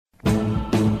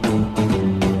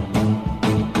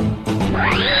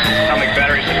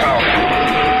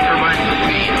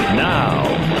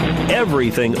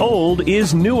Everything old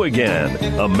is new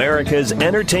again. America's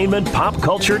entertainment pop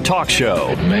culture talk show.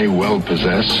 It may well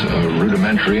possess a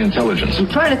rudimentary intelligence. I'm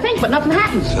trying to think, but nothing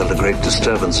happens. Felt a great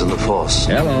disturbance in the force.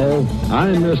 Hello,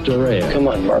 I'm Mr. Red. Come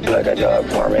on, Mark, like a dog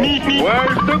for me.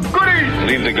 Where's the goodies?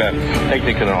 Leave the gun. Take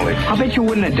the cannoli. I bet you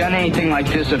wouldn't have done anything like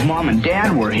this if Mom and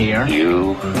Dad were here.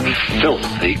 You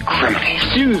filthy criminal.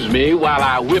 Excuse me while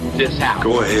I whip this out.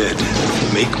 Go ahead.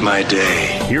 Make my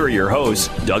day. Here are your hosts,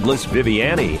 Douglas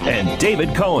Viviani and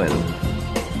David Cohen.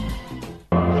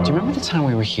 Do you remember the time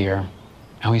we were here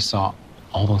and we saw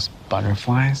all those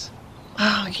butterflies?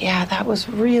 Oh, yeah, that was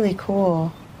really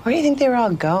cool. Where do you think they were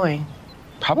all going?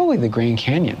 Probably the Grand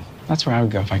Canyon. That's where I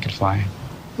would go if I could fly.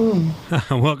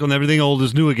 Welcome to Everything Old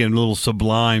is New Again. A little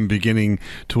sublime beginning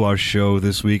to our show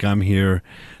this week. I'm here,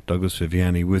 Douglas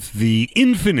Viviani, with the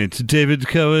infinite David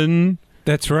Cohen.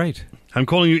 That's right. I'm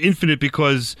calling you infinite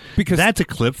because that's a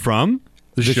clip from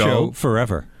the show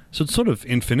Forever. So it's sort of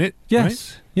infinite, yes,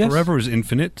 right? Yes. Forever is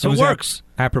infinite, so it works.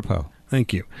 Apropos.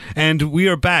 Thank you. And we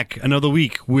are back another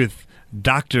week with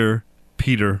Dr.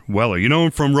 Peter Weller. You know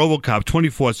him from RoboCop,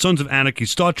 24, Sons of Anarchy,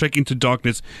 Star Trek Into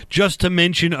Darkness, just to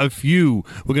mention a few.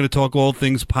 We're going to talk all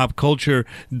things pop culture,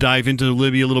 dive into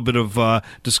Libya, a little bit of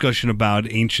discussion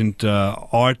about ancient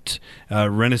art,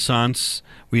 Renaissance.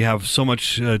 We have so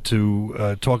much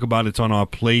to talk about. It's on our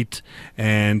plate.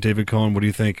 And David Cohen, what do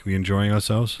you think? Are we enjoying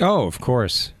ourselves? Oh, of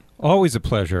course. Always a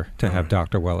pleasure to have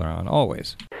Dr. Weller on.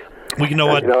 Always. Well, you know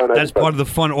what? That's part of the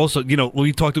fun. Also, you know,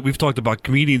 we've talked about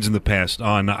comedians in the past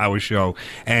on our show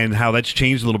and how that's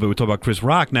changed a little bit. We talked about Chris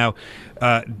Rock. Now,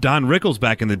 Don Rickles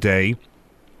back in the day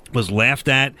was laughed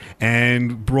at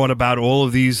and brought about all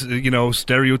of these,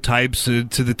 stereotypes to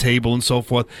the table and so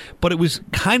forth. But it was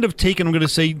kind of taken, I'm going to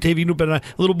say, Dave, you know better, a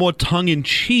little more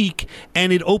tongue-in-cheek,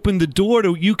 and it opened the door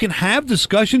to you can have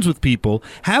discussions with people,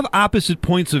 have opposite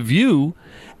points of view,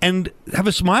 and have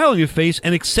a smile on your face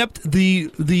and accept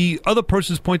the other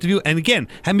person's point of view. And again,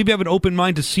 maybe have an open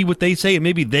mind to see what they say, and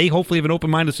maybe they hopefully have an open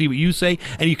mind to see what you say,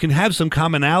 and you can have some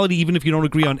commonality even if you don't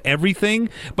agree on everything.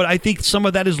 But I think some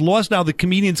of that is lost now. The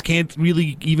comedians can't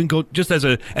really even go, just as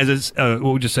a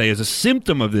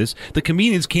symptom of this, the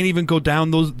comedians can't even go down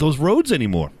those roads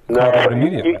anymore. No,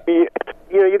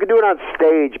 you can do it on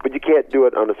stage, but you can't do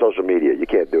it on the social media. You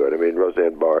can't do it. I mean,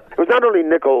 Roseanne Barr. It was not only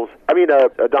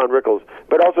Don Rickles,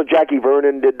 but also Jackie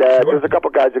Vernon did that. Sure. There's a couple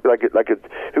guys who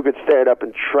could stand up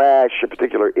and trash a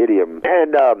particular idiom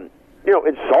and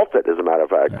insult it, as a matter of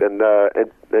fact, yeah.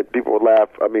 and people would laugh.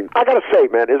 I mean, I gotta say,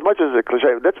 man, as much as a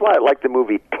cliche, that's why I like the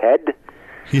movie Ted.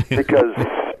 because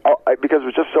it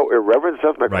was just so irreverent.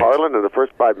 Seth MacFarlane in the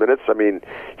first 5 minutes, I mean,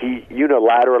 he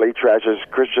unilaterally trashes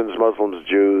Christians, Muslims,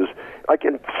 Jews, like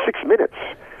in 6 minutes.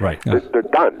 Right. They're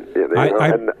done.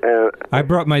 I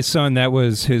brought my son. That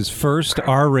was his first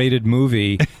R-rated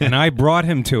movie, and I brought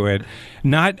him to it.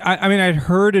 I'd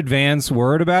heard advance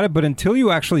word about it, but until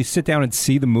you actually sit down and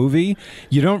see the movie,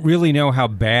 you don't really know how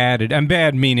bad it. And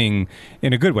bad meaning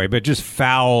in a good way, but just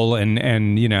foul and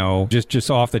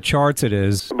just off the charts it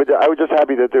is. But I was just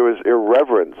happy that there was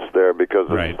irreverence there because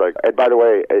it's like. And by the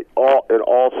way, it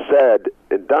all said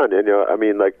and done. And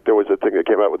there was a thing that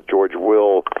came out with George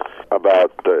Will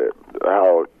about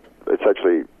how it's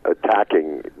actually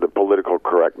attacking the political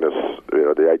correctness,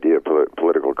 the idea of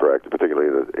political correctness,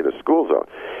 particularly in a school zone.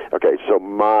 Okay, so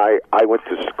I went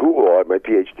to school, my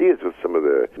PhD is with some of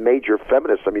the major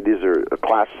feminists. I mean, these are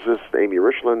classicists, Amy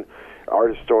Richland,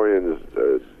 art historians,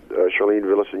 Charlene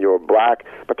Villaseñor Black,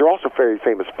 but they're also very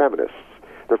famous feminists.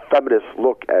 The feminists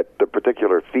look at the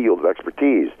particular field of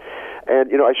expertise.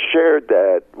 And, I shared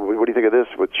that, what do you think of this,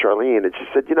 with Charlene? And she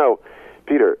said,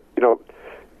 Peter,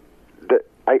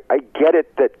 I get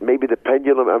it that maybe the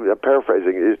pendulum, I'm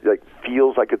paraphrasing,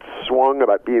 feels like it's swung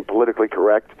about being politically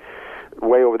correct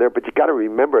way over there, but you got to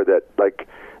remember that,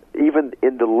 even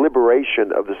in the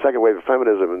liberation of the second wave of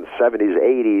feminism in the 70s,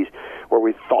 80s, where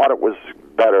we thought it was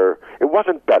better, it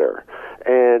wasn't better.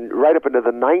 And right up into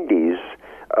the 90s,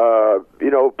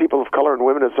 people of color and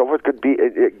women and so forth could be,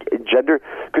 gender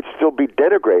could still be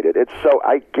denigrated. So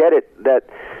I get it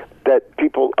that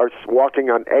people are walking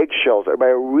on eggshells. But I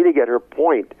really get her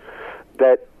point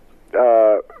that,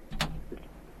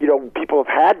 people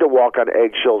have had to walk on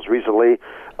eggshells recently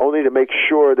only to make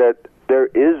sure that there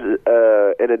is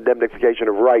an indemnification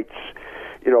of rights,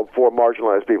 for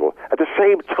marginalized people. At the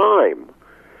same time,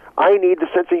 I need the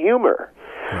sense of humor.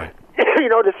 Right. At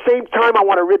the same time, I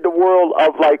want to rid the world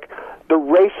of, the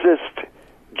racist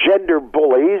gender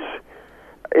bullies,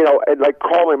 and,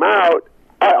 call them out.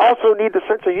 I also need the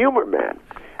sense of humor, man.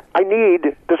 I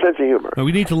need the sense of humor. Well,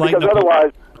 we need to lighten because up.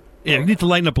 Otherwise, Yeah, you need to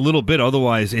lighten up a little bit,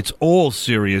 otherwise it's all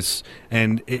serious,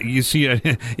 and you see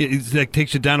it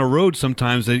takes you down a road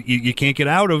sometimes that you can't get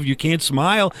out of. You can't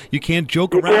smile, you can't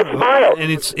joke around,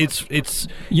 and it's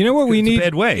you know what we need, a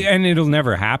bad way, and it'll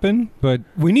never happen. But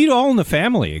we need All in the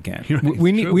Family again.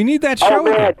 We need that show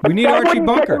again. We need that Archie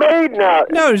Bunker. Made now.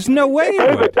 No, there's no way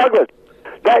it would. Douglas,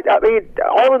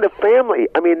 All in the Family.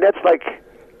 I mean, that's like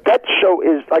that show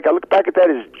is like I look back at that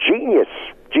as genius.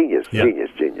 Genius,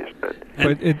 man.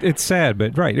 But it's sad,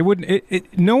 but right. It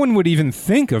wouldn't. No one would even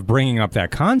think of bringing up that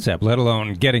concept, let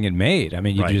alone getting it made. I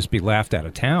mean, you'd just be laughed out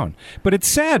of town. But it's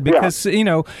sad because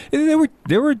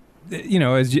there were.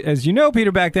 As you know,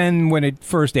 Peter, back then when it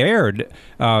first aired,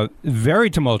 very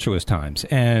tumultuous times,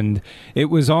 and it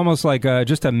was almost like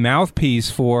just a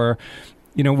mouthpiece for.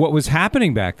 What was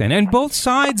happening back then, and both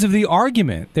sides of the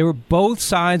argument. Both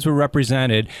sides were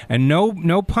represented, and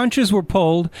no punches were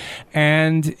pulled,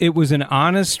 and it was an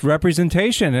honest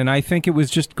representation. And I think it was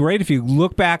just great. If you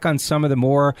look back on some of the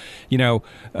more,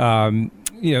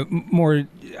 more,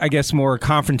 I guess, more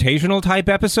confrontational type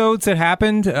episodes that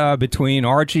happened between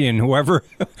Archie and whoever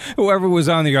was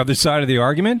on the other side of the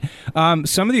argument.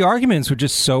 Some of the arguments were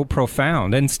just so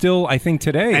profound, and still, I think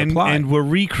today apply. And were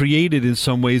recreated in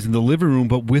some ways in the living room,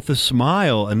 but with a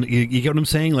smile. And you get what I'm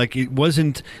saying? Like, it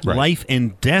wasn't life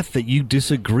and death that you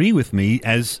disagree with me,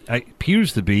 as it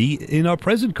appears to be in our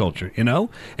present culture.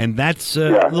 And that's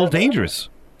a little dangerous.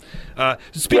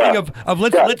 Speaking of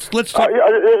let's talk.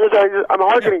 I'm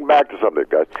harkening back to something,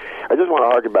 guys. I just want to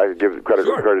harken back and give credit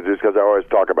to because I always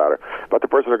talk about her. But the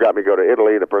person who got me to go to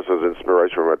Italy, the person who's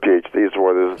inspiration for my PhD, is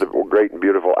the great and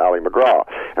beautiful Ali MacGraw.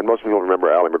 And most people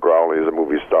remember Ali MacGraw only as a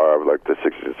movie star of like the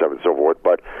 60s and 70s and so forth.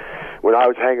 But when I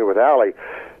was hanging with Ali,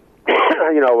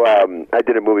 I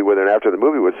did a movie with her, and after the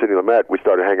movie with Sidney Lumet, we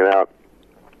started hanging out.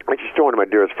 And she's still one of my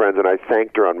dearest friends, and I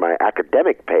thanked her on my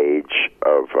academic page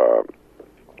of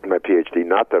my PhD,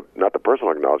 not the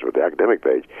personal acknowledgement, the academic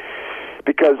page,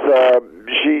 because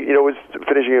she was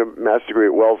finishing a master's degree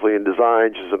at Wellesley in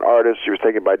design. She's an artist. She was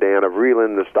taken by Diana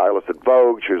Vreeland, the stylist at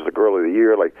Vogue. She was the girl of the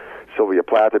year, like Sylvia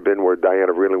Plath had been, where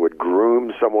Diana Vreeland would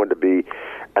groom someone to be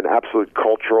an absolute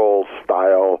cultural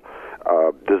style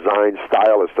design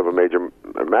stylist of a major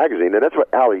magazine. And that's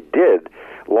what Ali did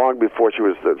long before she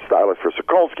was the stylist for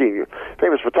Sikorsky,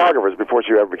 famous photographers, before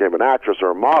she ever became an actress or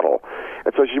a model.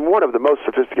 And so she's one of the most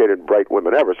sophisticated, bright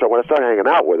women ever. So when I started hanging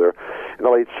out with her in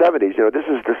the late 70s, this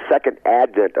is the second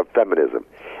advent of feminism.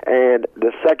 And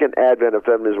the second advent of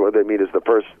feminism, what they mean is the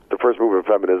first movement of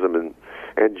feminism and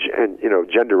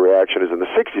gender reaction is in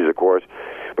the 60s, of course.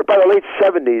 But by the late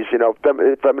 70s,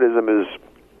 feminism is...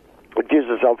 It gives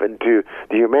itself into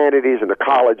the humanities and the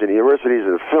college and the universities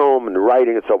and the film and the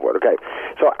writing and so forth. Okay,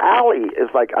 so Ali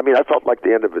is like, I felt like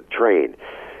the end of a train.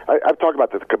 I've talked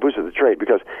about the caboose of the train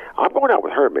because I'm going out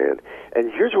with her, man,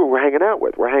 and here's who we're hanging out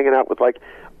with. We're hanging out with, like,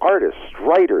 artists,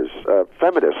 writers,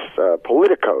 feminists,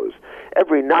 politicos.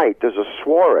 Every night there's a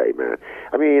soiree, man.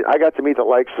 I got to meet the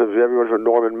likes of everyone from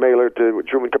Norman Mailer to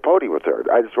Truman Capote with her.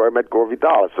 That's where I met Gore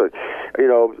Vidal. So,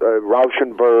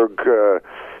 Rauschenberg,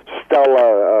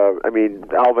 Stella,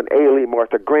 Alvin Ailey,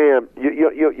 Martha Graham.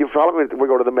 You follow me? We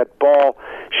go to the Met Ball.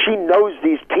 She knows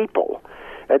these people,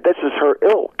 and this is her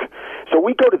ilk. So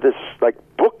we go to this like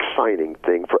book signing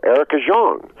thing for Erica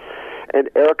Jong, and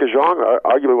Erica Jong,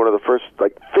 arguably one of the first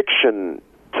like fiction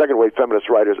second wave feminist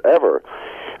writers ever.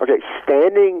 Okay,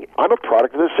 I'm a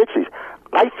product of the 60s.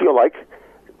 I feel like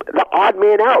the odd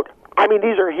man out.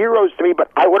 These are heroes to me, but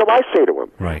what do I say to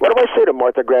them? Right. What do I say to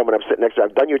Martha Graham when I'm sitting next to her?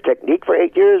 I've done your technique for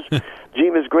 8 years.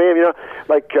 Ms. Graham,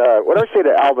 what do I say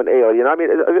to Alvin Ailey?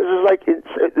 This is like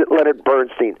Leonard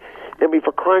Bernstein.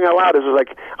 For crying out loud, this is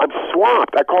like, I'm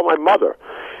swamped. I call my mother.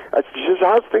 She says,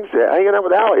 how's things hanging out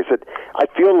with Ali? I said, I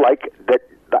feel like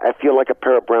a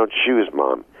pair of brown shoes,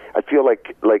 Mom. I feel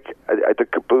like at the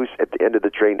caboose at the end of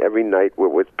the train every night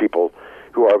with people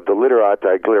who are of the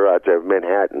glitterati of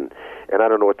Manhattan, and I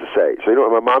don't know what to say. So you know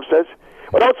what my mom says?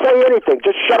 Well, don't say anything.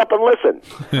 Just shut up and listen.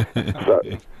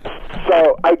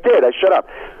 So I did. I shut up.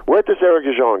 We're at this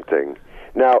Erica Jong thing.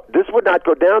 Now, this would not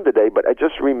go down today, but I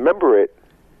just remember it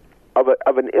of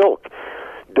an ilk.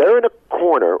 They're in a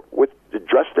corner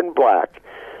dressed in black,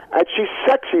 and she's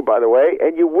sexy, by the way,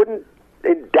 and you wouldn't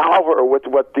endow her with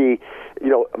what the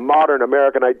modern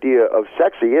American idea of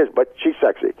sexy is, but she's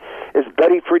sexy. Is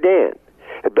Betty Friedan.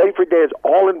 And Betty Friedan's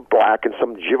all in black in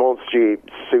some Givenchy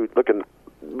suit, looking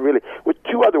really, with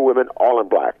two other women all in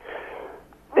black.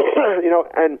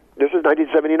 And this is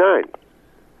 1979.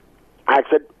 I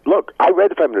said, look, I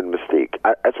read The Feminine Mystique.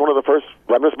 That's one of the first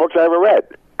feminist books I ever read.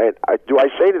 And do I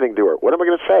say anything to her? What am I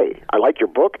going to say? I like your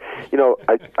book. You know,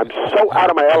 I'm so out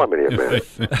of my element here, man.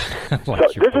 This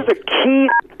is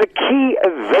the key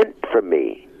event for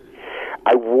me.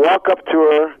 I walk up to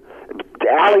her.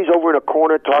 Allie's over in a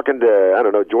corner talking to, I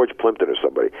don't know, George Plimpton or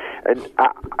somebody. And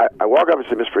I walk up and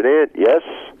say, Miss Fernand, yes?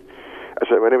 I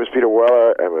said, my name is Peter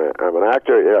Weller. I'm an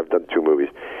actor. Yeah, I've done 2 movies.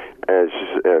 And she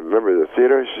said, remember the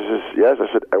theater? She says, yes.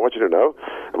 I said, I want you to know,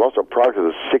 I'm also a product of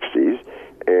the 60s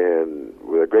and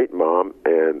with a great mom.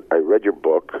 And I read your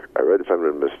book. I read The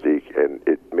Feminine Mystique, and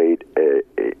it made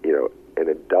an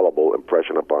indelible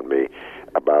impression upon me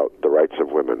about the rights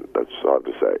of women. That's all I have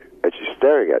to say. And she's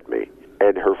staring at me.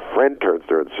 And her friend turns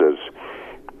to her and says,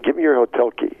 give me your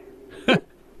hotel key.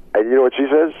 And you know what she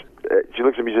says? She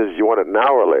looks at me and says, you want it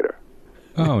now or later?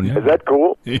 Oh, no. Is that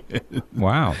cool?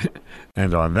 Wow.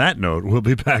 And on that note, we'll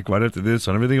be back right after this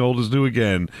on Everything Old is New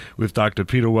Again with Dr.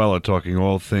 Peter Weller talking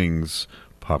all things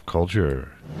pop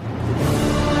culture.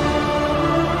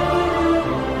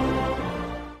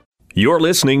 You're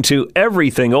listening to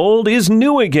Everything Old is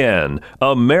New Again,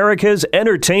 America's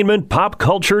entertainment pop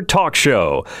culture talk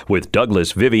show with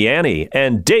Douglas Viviani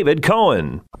and David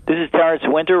Cohen. This is Terrence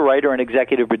Winter, writer and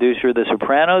executive producer of The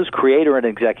Sopranos, creator and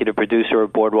executive producer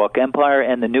of Boardwalk Empire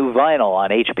and The New Vinyl on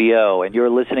HBO. And you're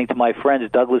listening to my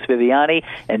friends Douglas Viviani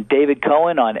and David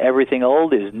Cohen on Everything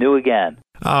Old is New Again.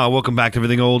 Welcome back to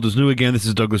Everything Old is New Again. This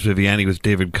is Douglas Viviani with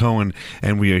David Cohen,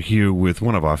 and we are here with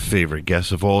one of our favorite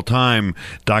guests of all time,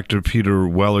 Dr. Peter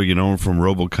Weller. You know him from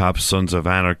RoboCop, Sons of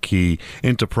Anarchy,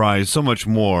 Enterprise, so much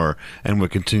more. And we're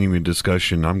continuing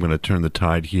discussion. I'm going to turn the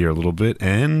tide here a little bit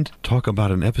and talk about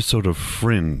an episode of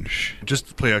Fringe. Just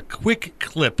to play a quick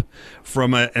clip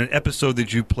from an episode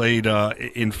that you played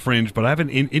in Fringe, but I have an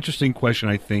interesting question,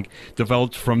 I think,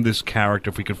 developed from this character.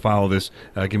 If we could follow this,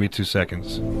 give me 2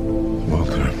 seconds.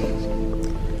 Walter,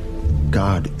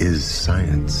 God is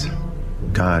science.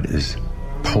 God is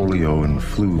polio and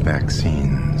flu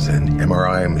vaccines and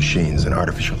MRI machines and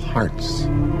artificial hearts.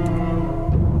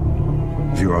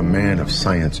 If you're a man of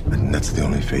science, and that's the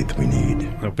only faith we need.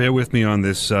 Now, bear with me on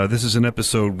this. This is an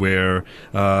episode where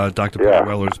Dr. Peter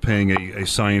Weller is playing a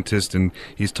scientist, and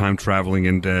he's time traveling,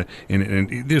 and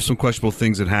there's some questionable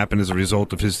things that happen as a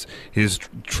result of his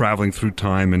traveling through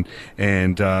time,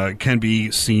 and can be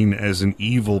seen as an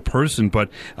evil person. But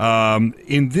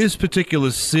in this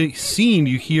particular scene,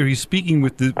 you hear he's speaking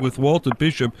with Walter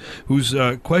Bishop, who's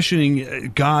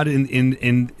questioning God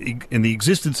in the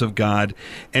existence of God,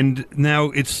 and now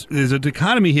there's a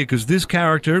dichotomy here because this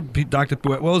character, Dr.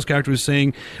 Weller's character, is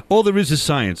saying all there is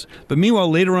science. But meanwhile,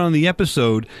 later on in the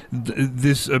episode,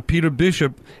 this Peter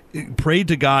Bishop prayed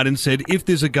to God and said, if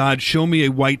there's a God, show me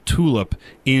a white tulip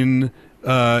in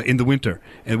the winter,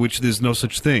 in which there's no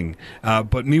such thing.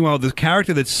 But meanwhile, the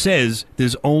character that says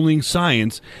there's only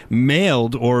science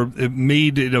mailed or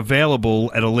made it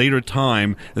available at a later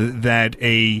time that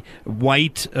a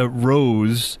white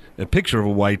rose, a picture of a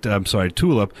white,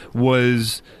 tulip,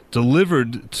 was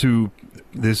delivered to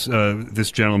this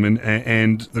gentleman.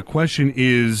 And the question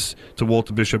is to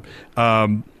Walter Bishop,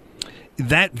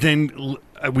 that then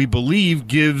we believe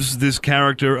gives this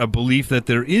character a belief that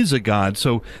there is a God.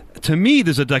 So to me,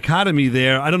 there's a dichotomy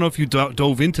there. I don't know if you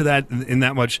dove into that in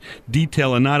that much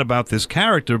detail or not about this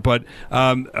character, but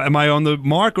am I on the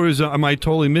mark, or am I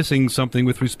totally missing something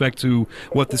with respect to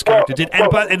what this character did?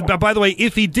 And by the way,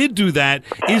 if he did do that,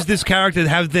 is this character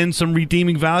have then some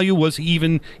redeeming value? Was he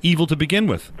even evil to begin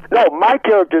with? No, my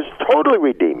character is totally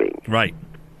redeeming. Right.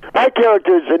 My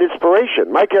character is an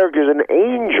inspiration. My character is an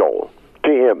angel to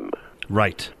him.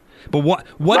 Right. But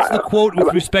what's the quote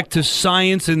with respect to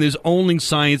science, and there's only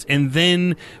science, and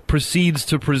then proceeds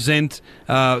to present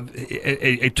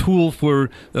a tool for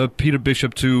Peter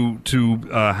Bishop to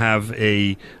have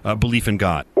a belief in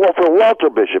God? Well, for Walter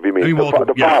Bishop, you mean,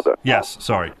 the father. Yes,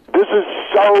 sorry. This is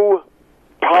so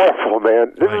powerful,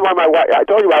 man. This is why my wife, I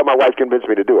told you how my wife convinced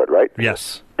me to do it, right?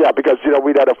 Yes. Yeah, because,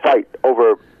 we'd had a fight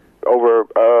over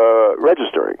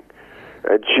registering.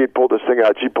 And she had pulled this thing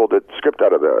out. She pulled the script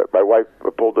out of my wife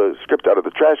pulled the script out of the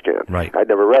trash can. Right. I'd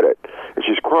never read it. And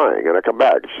she's crying. And I come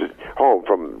back. She's home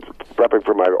from prepping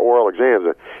for my oral exams.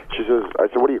 And she says, I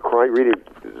said, what are you crying, reading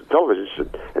television? She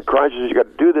said, and crying. She says, you got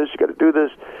to do this. You got to do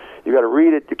this. You got to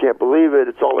read it. You can't believe it.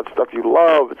 It's all that stuff you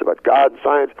love. It's about God and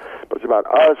science. But it's about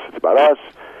us. It's about us.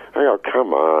 I go,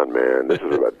 come on, man. This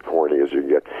is about corny as you can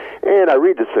get. And I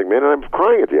read this thing, man, and I'm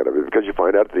crying at the end of it because you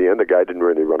find out at the end the guy didn't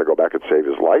really want to go back and save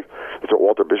his life. That's what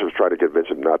Walter Bishop's trying to convince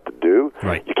him not to do.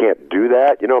 Right. You can't do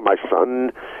that. My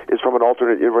son is from an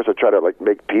alternate universe. I try to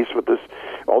make peace with this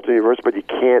alternate universe, but you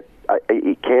can't.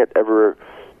 You can't ever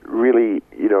really.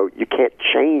 You can't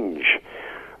change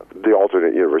the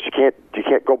alternate universe. You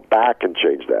can't go back and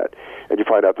change that. And you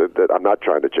find out that I'm not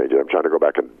trying to change it. I'm trying to go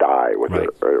back and die with it.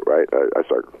 Right?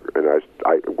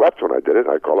 I wept when I did it.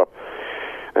 I called up,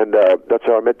 and that's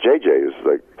how I met JJ. Who's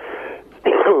like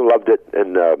loved it,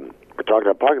 and we're talking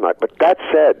about parking lot. But that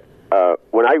said,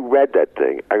 when I read that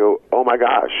thing, I go, oh my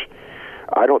gosh,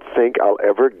 I don't think I'll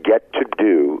ever get to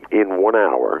do in 1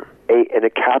 hour an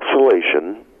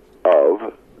encapsulation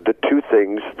of the two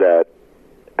things that,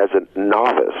 as a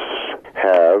novice,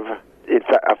 have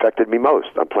affected me most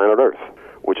on planet Earth,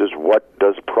 which is what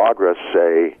does progress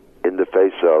say in the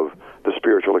face of the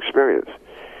spiritual experience?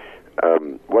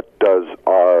 What does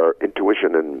our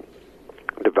intuition and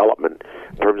development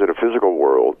in terms of the physical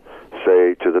world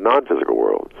say to the non-physical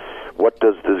world? What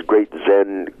does this great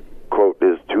Zen quote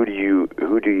is, who do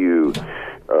you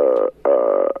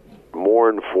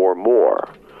mourn for more?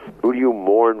 Who do you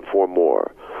mourn for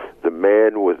more? The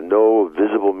man with no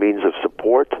visible means of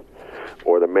support,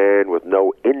 or the man with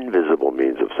no invisible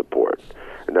means of support?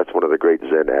 And that's one of the great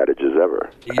Zen adages ever.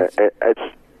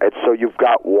 And so you've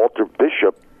got Walter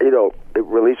Bishop,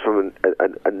 released from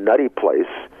a nutty place,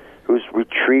 who's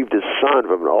retrieved his son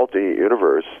from an alternate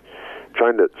universe,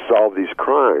 trying to solve these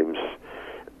crimes.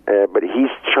 But he's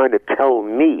trying to tell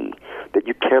me that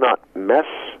you cannot mess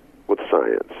with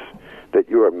science, that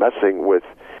you are messing with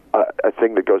a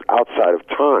thing that goes outside of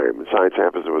time. Science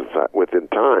happens within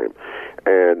time.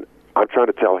 And I'm trying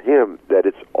to tell him that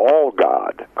it's all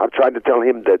God. I'm trying to tell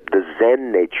him that the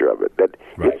Zen nature of it, that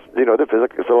it's,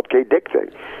 the Philip K. Dick thing,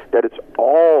 that it's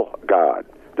all God.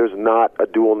 There's not a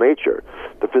dual nature.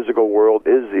 The physical world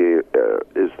is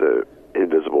the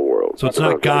invisible world. So it's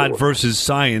not God versus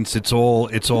science. It's all.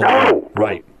 No.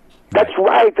 Right. That's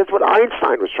right. That's what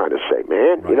Einstein was trying to say,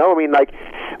 man. Right.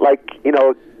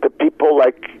 The people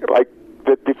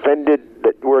that defended,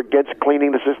 that were against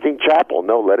cleaning the Sistine Chapel.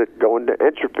 No, let it go into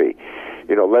entropy.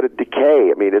 Let it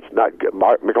decay. I mean, it's not.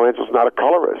 Michelangelo's not a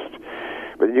colorist.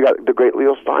 But then you got the great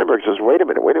Leo Steinberg says, wait a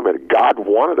minute. God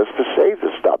wanted us to save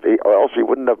this stuff, or else he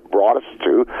wouldn't have brought us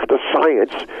to the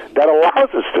science that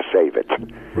allows us to save it.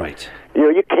 Right.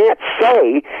 You can't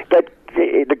say that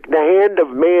the hand of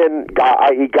man,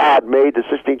 i.e. God, made the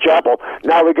Sistine Chapel.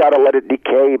 Now we got to let it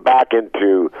decay back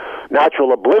into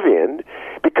natural oblivion,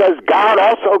 because God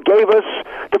also gave us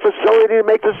the facility to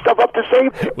make this stuff up to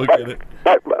save it. Look at it.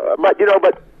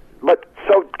 But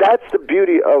so that's the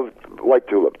beauty of White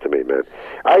Tulip to me, man.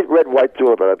 I read White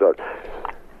Tulip and I thought,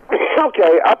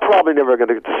 okay, I'm probably never going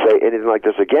to get to say anything like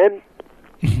this again.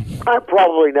 I'm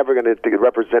probably never going to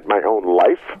represent my own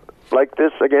life like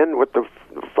this again with the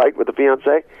fight with the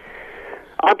fiancé.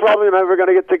 I'm probably never going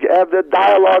to get to have the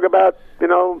dialogue about,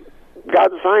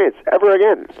 God and science ever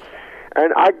again.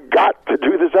 And I got to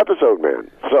do this episode, man.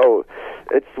 So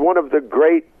it's one of the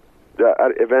great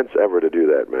events ever to do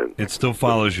that, man. It still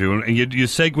follows you. And you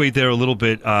segued there a little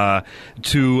bit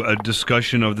to a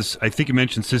discussion of this. I think you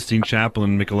mentioned Sistine Chapel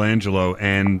and Michelangelo.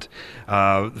 And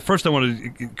first I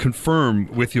want to confirm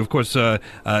with you, of course,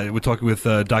 we're talking with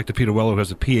Dr. Peter Weller, who has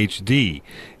a Ph.D.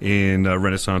 in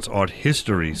Renaissance art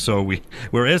history. So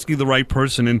we're asking the right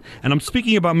person. And I'm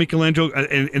speaking about Michelangelo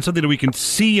and something that we can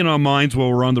see in our minds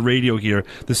while we're on the radio here,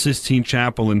 the Sistine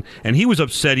Chapel. And he was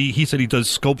upset. He said he does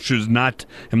sculptures, not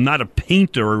a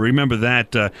painter. I remember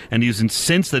that, and he was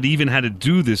incensed that he even had to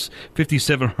do this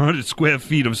 5,700 square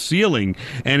feet of ceiling.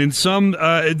 And in some,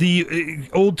 the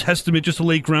Old Testament, just to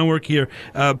lay groundwork here,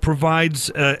 provides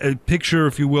a picture,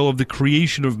 if you will, of the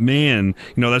creation of man.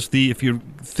 That's if you're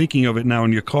thinking of it now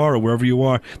in your car or wherever you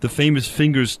are, the famous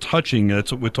fingers touching.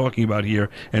 That's what we're talking about here,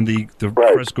 and the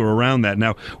fresco around that.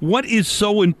 Now, what is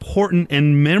so important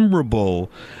and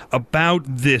memorable about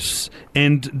this?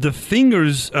 And the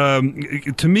fingers,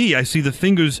 to me, I see the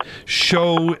fingers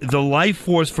show the life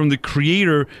force from the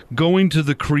Creator going to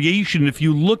the creation. If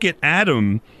you look at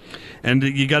Adam, and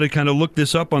you got to kind of look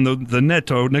this up on the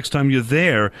net, or next time you're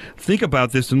there, think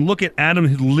about this and look at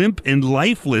Adam limp and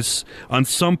lifeless on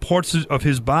some parts of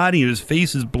his body, and his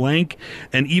face is blank,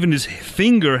 and even his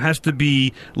finger has to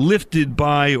be lifted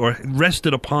by or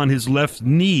rested upon his left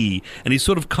knee, and he's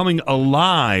sort of coming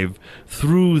alive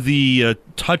through the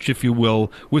touch, if you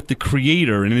will, with the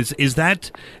Creator. And is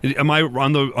that, am I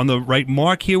on the right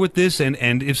mark here with this?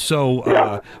 And if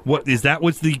so, what is that?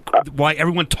 Why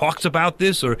everyone talks about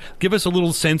this? Or give us a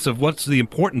little sense of what's the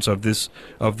importance of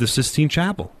the Sistine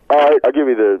Chapel. I'll give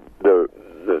you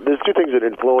there's two things that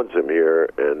influence him here,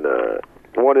 and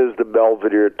one is the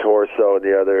Belvedere torso, and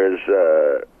the other is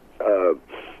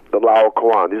the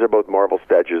Laocoon. These are both marble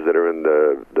statues that are in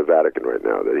the Vatican right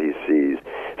now that he sees.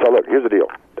 So look, here's the deal.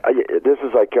 this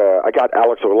is like I got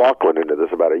Alex O'Loughlin into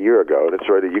this about a year ago, and it's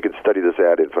right. You can study this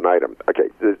ad infinitum. Okay,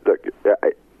 let's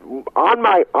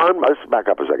back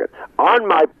up a second. On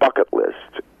my bucket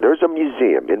list, there's a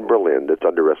museum in Berlin that's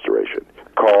under restoration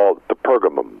called the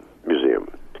Pergamum Museum.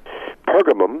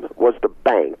 Pergamum was the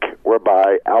bank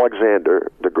whereby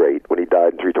Alexander the Great, when he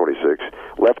died in 326,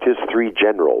 left his 3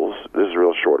 generals. This is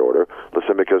real short order: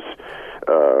 Lysimachus,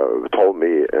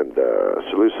 Ptolemy, and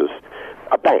Seleucus.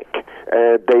 A bank,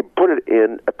 and they put it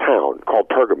in a town called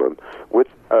Pergamum with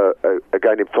a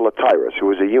guy named Philotirus, who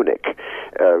was a eunuch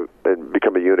and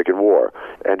become a eunuch in war,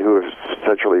 and who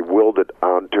essentially willed it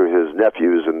on to his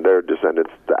nephews and their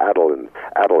descendants, the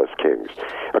Attalus kings.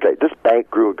 Okay, this bank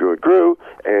grew and grew and grew,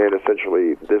 and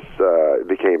essentially this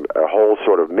became a whole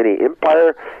sort of mini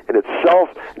empire in itself.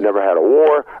 Never had a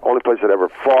war. Only place it ever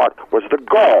fought was the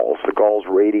Gauls. The Gauls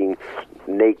raiding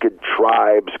naked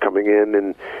tribes coming in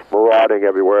and marauding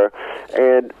everywhere.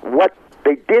 And what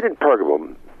they did in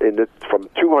Pergamum from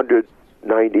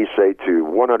 290, say, to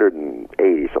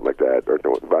 180, something like that, or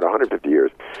about 150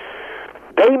 years,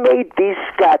 they made these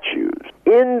statues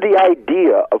in the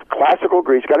idea of classical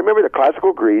Greece. You got to remember that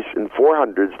classical Greece in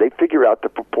 400s, they figure out the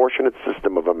proportionate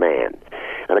system of a man.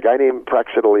 And a guy named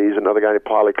Praxiteles, another guy named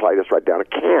Polyclitus write down a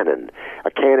canon.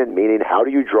 A canon meaning how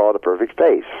do you draw the perfect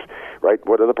face, right?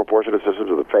 What are the proportionate systems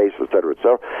of the face, et cetera, et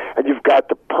cetera. And you've got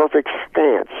the perfect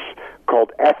stance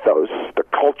called ethos, the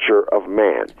culture of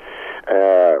man.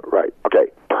 Right, okay.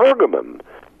 Pergamum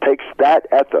takes that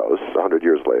ethos 100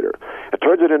 years later and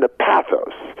turns it into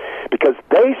pathos, because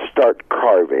they start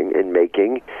carving and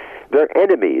making their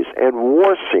enemies and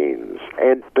war scenes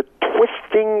and the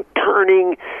twisting,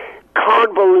 turning,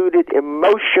 convoluted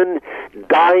emotion,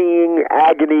 dying,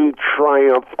 agony,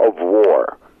 triumph of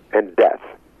war and death.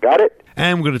 Got it?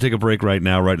 And we're going to take a break right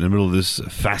now, right in the middle of this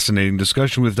fascinating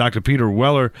discussion with Dr. Peter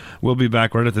Weller. We'll be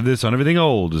back right after this on Everything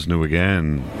Old is New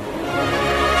Again.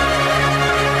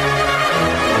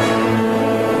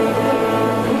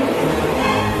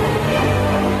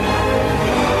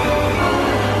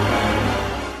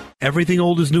 Everything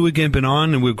Old is New Again been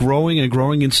on, and we're growing and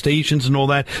growing in stations and all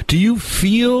that. Do you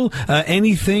feel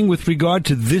anything with regard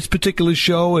to this particular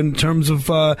show in terms of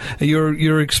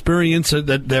your experience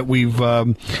that we've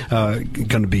going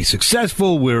to be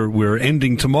successful? We're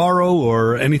ending tomorrow,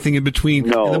 or anything in between?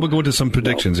 No. And then we'll go into some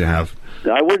predictions you have.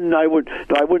 I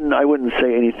wouldn't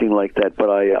say anything like that,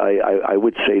 but I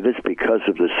would say this because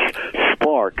of this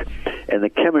spark and the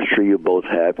chemistry you both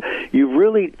have. You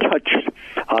really touched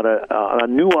on a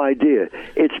new idea.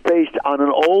 It's based on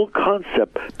an old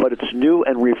concept, but it's new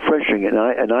and refreshing. And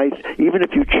I even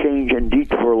if you change and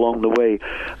detour along the way,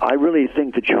 I really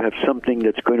think that you have something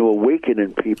that's going to awaken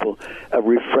in people a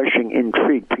refreshing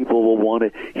intrigue. People will want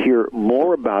to hear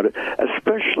more about it,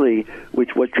 especially with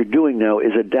what you're doing now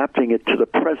is adapting it to the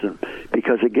present,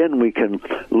 because again we can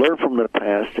learn from the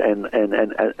past and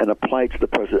apply it to the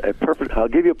present. I'll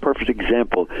give you a perfect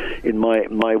example in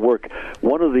my work.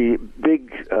 One of the big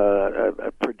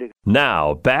predictions.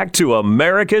 Now back to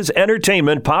America's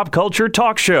entertainment pop culture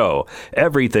talk show.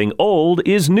 Everything Old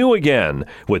is New Again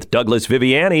with Douglas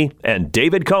Viviani and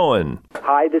David Cohen.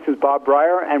 Hi, this is Bob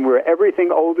Breyer, and we're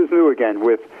Everything Old is New Again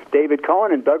with David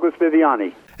Cohen and Douglas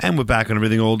Viviani. And we're back on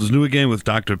Everything Old is New Again with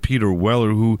Dr. Peter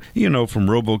Weller, who, you know, from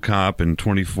RoboCop and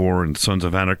 24 and Sons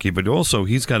of Anarchy, but also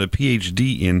he's got a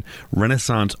PhD in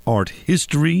Renaissance art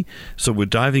history. So we're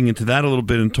diving into that a little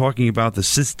bit and talking about the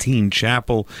Sistine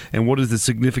Chapel and what is the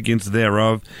significance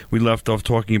thereof. We left off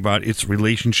talking about its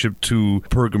relationship to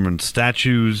Pergamon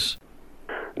statues.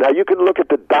 Now you can look at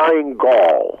the Dying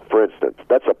Gaul, for instance.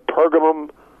 That's a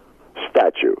Pergamum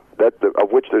statue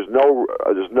of which there's no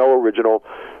original.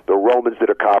 The Romans did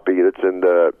a copy. It's in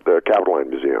the Capitoline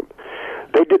Museum.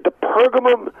 They did the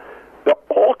Pergamum, the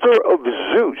altar of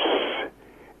Zeus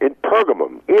in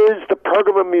Pergamum is the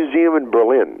Pergamum Museum in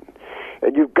Berlin,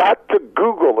 and you've got to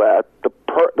Google that,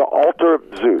 the altar of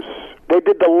Zeus. They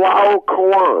did the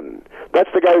Laocoon. That's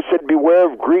the guy who said,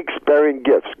 "Beware of Greeks bearing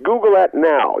gifts." Google that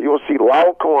now. You will see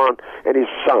Laocoon and his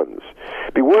sons.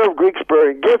 Beware of Greeks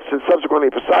bearing gifts, and subsequently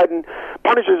Poseidon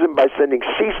punishes him by sending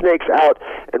sea snakes out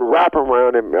and wrap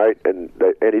around him, right? And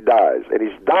he dies. And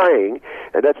he's dying,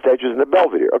 and that statue's in the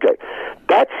Belvedere. Okay,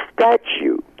 that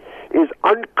statue is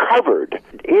uncovered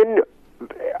in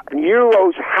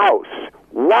Nero's house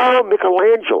while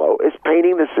Michelangelo is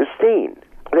painting the Sistine.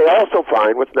 They also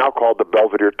find what's now called the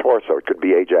Belvedere torso. It could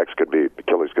be Ajax, could be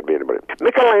Achilles, could be anybody.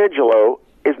 Michelangelo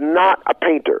is not a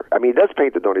painter. I mean, he does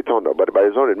paint the Donatello, but by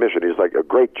his own admission, he's like a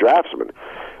great draftsman.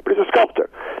 But he's a sculptor.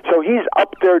 So he's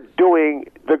up there doing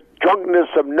the drunkenness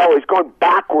of Noah. He's going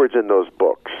backwards in those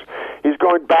books. He's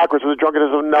going backwards with the drunkenness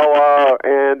of Noah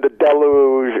and the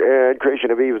deluge and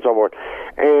creation of Eve and so forth.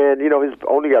 And, he's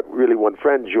only got really one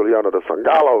friend, Giuliano da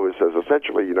Sangallo, who says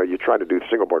essentially, you're trying to do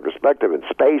single-point perspective in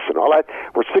space and all that.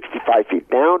 We're 65 feet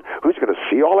down. Who's going to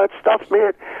see all that stuff,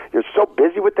 man? You're so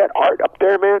busy with that art up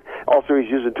there, man. Also, he's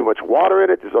using too much water in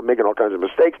it. He's making all kinds of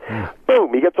mistakes.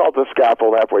 Boom, he gets all the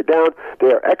scaffold halfway down.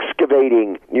 They're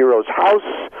excavating Nero's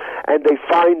house, and they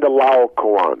find the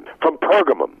Laocoon from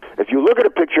Pergamum. If you look at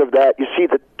a picture of that, you see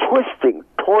the twisting,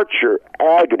 torture,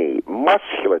 agony,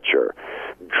 musculature,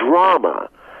 drama,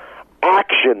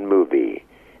 action movie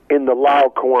in the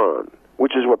Laocoon,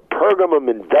 which is what Pergamum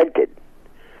invented,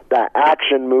 the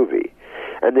action movie.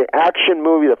 And the action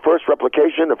movie, the first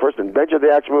replication, the first invention of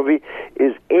the action movie,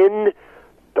 is in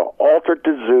the altar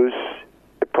to Zeus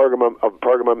at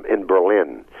Pergamum in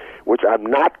Berlin, which I'm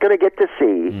not going to get to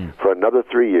see for another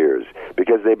 3 years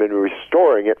because they've been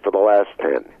restoring it for the last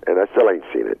 10, and I still ain't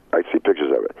seen it. I see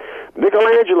pictures of it.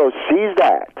 Michelangelo sees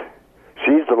that,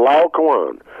 sees the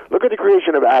Laocoon. Look at the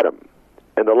creation of Adam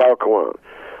and the Laocoon.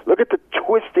 Look at the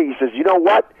twisting. He says, you know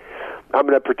what? I'm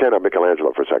going to pretend I'm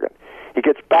Michelangelo for a second. He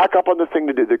gets back up on the thing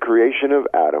to do the creation of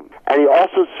Adam, and he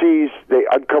also sees they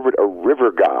uncovered a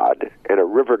river god, and a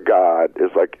river god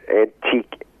is like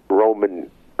antique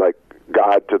Roman, like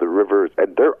god to the rivers,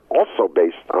 and they're also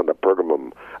based on the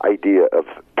Pergamum idea of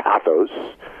pathos,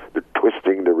 the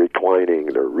twisting, the reclining,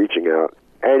 the reaching out.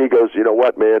 And he goes, you know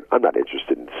what, man, I'm not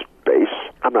interested in space.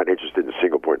 I'm not interested in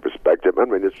single-point perspective. I'm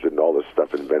not interested in all this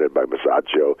stuff invented by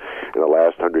Masaccio in the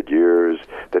last 100 years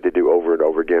that they do over and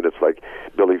over again. It's like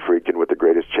Billy Friedkin with The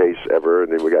Greatest Chase Ever,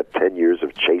 and then we got 10 years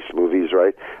of chase movies,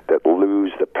 right, that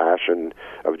lose the passion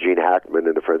of Gene Hackman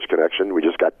and The French Connection. We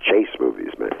just got chase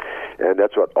movies, man. And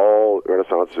that's what all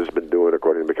Renaissance has been doing,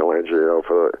 according to Michelangelo,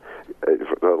 for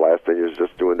the last 10 years,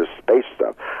 just doing this space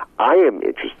stuff. I am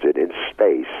interested in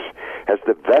space as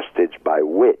the vestige by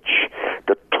which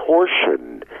the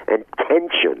torsion and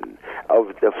tension of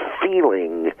the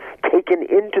feeling taken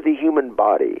into the human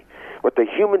body, what the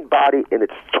human body in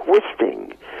its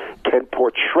twisting can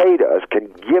portray to us, can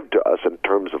give to us in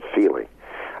terms of feeling.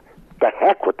 The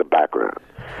heck with the background.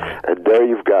 And there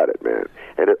you've got it, man.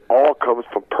 And it all comes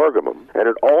from Pergamum, and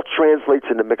it all translates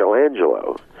into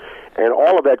Michelangelo. And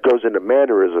all of that goes into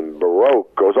Mannerism,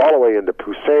 Baroque, goes all the way into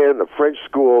Poussin, the French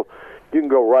school. You can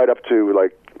go right up to,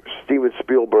 like, Steven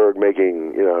Spielberg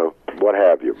making, what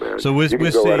have you, man. So we're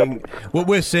saying, what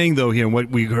we're saying, though, here, and what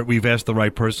we've asked the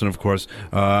right person, of course,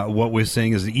 what we're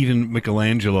saying is that even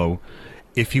Michelangelo,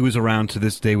 if he was around to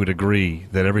this day, would agree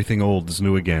that everything old is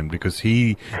new again, because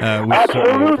he was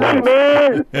absolutely,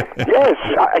 man. Yes,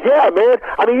 yeah, man.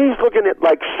 I mean, he's looking at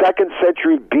like 2nd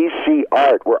century BC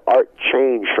art, where art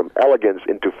changed from elegance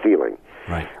into feeling,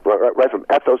 right from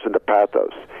ethos into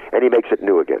pathos, and he makes it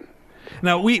new again.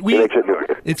 Now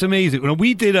it's amazing.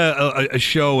 We did a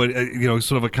show,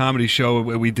 sort of a comedy show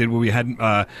where we had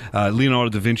Leonardo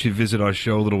da Vinci visit our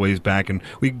show a little ways back, and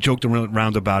we joked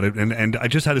around about it. And I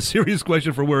just had a serious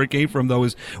question for where it came from, though.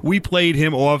 Is we played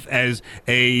him off as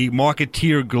a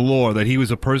marketeer galore, that he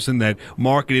was a person that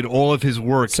marketed all of his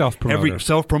work,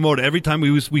 self-promoted. Every time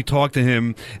we talked to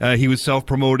him, he was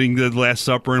self-promoting The Last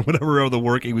Supper and whatever other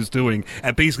work he was doing,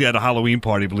 basically at a Halloween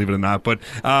party, believe it or not. But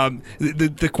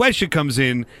the question comes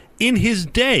in his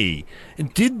day,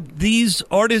 did these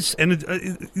artists, and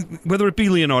whether it be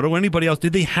Leonardo or anybody else,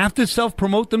 did they have to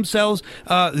self-promote themselves,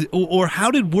 or how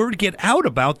did word get out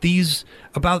about these,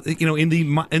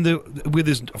 with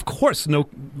this, of course, no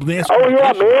last. Oh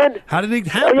yeah, man. How did it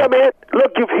happen? Oh yeah, man.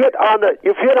 Look, you've hit on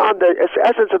the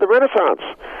essence of the Renaissance.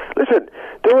 Listen,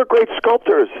 there were great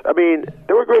sculptors. I mean,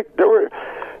 there were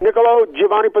Niccolo,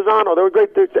 Giovanni Pisano. There were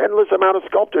great. There's an endless amount of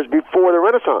sculptors before the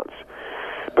Renaissance.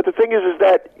 But the thing is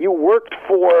that you worked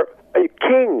for a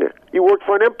king. You worked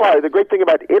for an empire. The great thing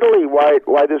about Italy,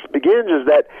 why this begins, is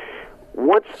that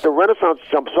once the Renaissance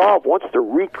jumps off, once the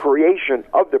recreation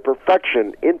of the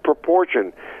perfection in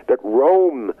proportion that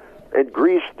Rome and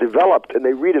Greece developed, and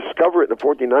they rediscover it in the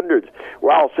 1400s.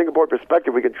 Wow, Singapore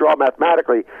perspective, we can draw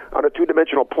mathematically on a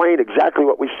two-dimensional plane exactly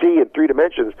what we see in 3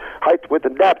 dimensions, height, width,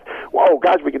 and depth. Whoa,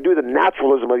 guys, we can do the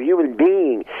naturalism of a human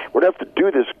being. We don't have to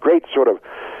do this great sort of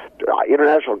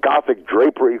international Gothic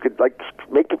drapery. You could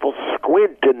make people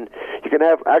squint, and you can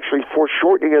have actually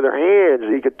foreshortening of their hands,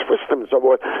 and you can twist them and so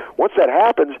forth. Once that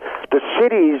happens, the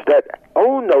cities that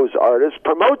own those artists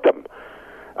promote them.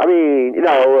 I mean,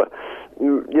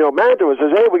 Mantua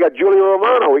says, hey, we got Giulio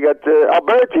Romano, we got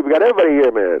Alberti, we got everybody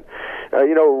here, man.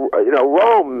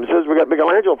 Rome says we got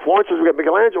Michelangelo. Florence says we got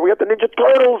Michelangelo. We got the Ninja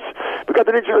Turtles. We got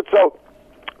the Ninja Turtles. So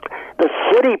the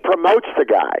city promotes the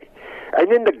guy. And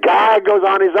then the guy goes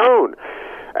on his own.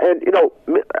 And, you know,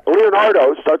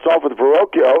 Leonardo starts off with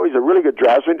Verrocchio. He's a really good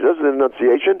draftsman. He does an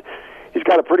enunciation. He's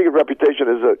got a pretty good reputation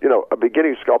as a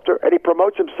beginning sculptor, and he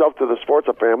promotes himself to the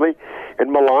Sforza family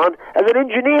in Milan as an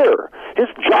engineer. His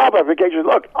job application,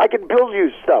 look, I can build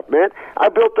you stuff, man. I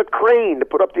built the crane to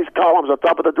put up these columns on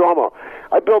top of the Duomo.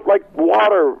 I built, like,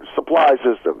 water supply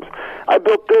systems. I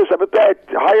built this, I built that.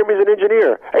 Hire me as an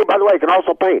engineer. Hey, by the way, I can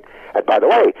also paint. And by the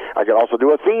way, I can also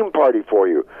do a theme party for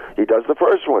you. He does the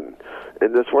first one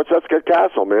in the Sforzesca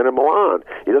Castle, man, in Milan.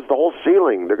 He does the whole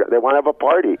ceiling. They want to have a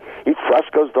party. He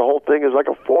frescoes the whole thing as like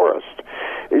a forest.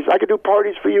 I could do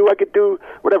parties for you. I could do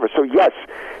whatever. So, yes,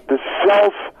 the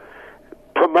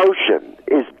self-promotion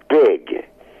is big.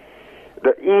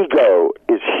 The ego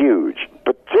is huge,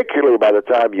 particularly by the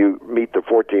time you meet the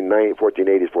 1480s,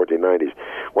 1490s,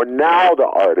 where now the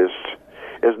artist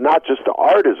is not just the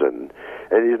artisan,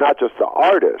 and he's not just the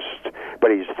artist,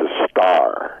 but he's the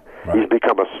star. Right. He's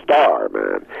become a star,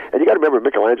 man. And you got to remember,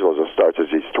 Michelangelo's a star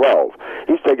since he's 12.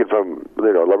 He's taken from,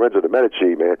 Lorenzo de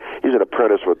Medici, man. He's an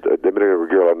apprentice with Domenico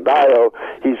Ghirlandaio.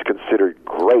 He's considered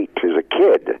great as a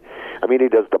kid. I mean, he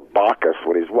does the Bacchus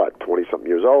when he's 20-something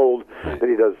years old. Right.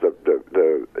 Then he does the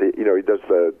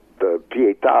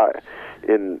Pietà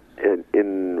in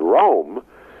Rome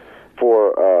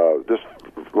for this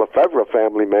Lefebvre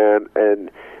family, man,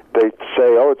 and they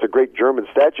say, oh, it's a great German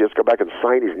statue. Let's go back and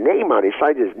sign his name on it. He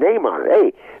signed his name on it.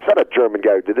 Hey, it's not a German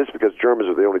guy who did this because Germans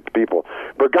are the only people.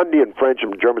 Burgundian French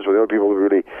and Germans were the only people who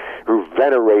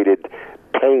venerated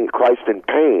pain, Christ in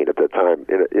pain at the time,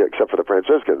 except for the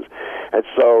Franciscans. And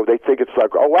so they think it's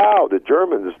like, oh, wow, the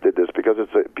Germans did this because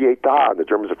it's a Pietà, and the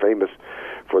Germans are famous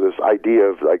for this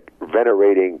idea of, like,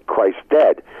 venerating Christ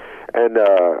dead. And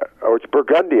or it's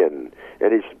Burgundian,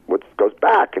 and he goes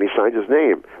back and he signs his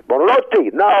name.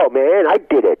 Buonarroti, no, man, I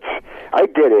did it.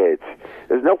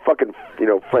 There's no fucking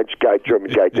French guy,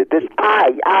 German guy did this.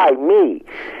 Me.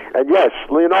 And yes,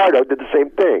 Leonardo did the same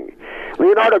thing.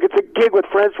 Leonardo gets a gig with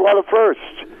Francois I. Are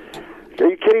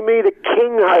you kidding me? The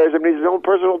king hires him. He's his own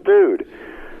personal dude.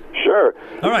 Sure.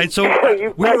 All right, so we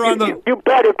were on the. You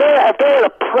bet. If they had a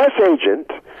press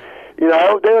agent, they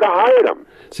would have hired him.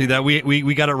 See that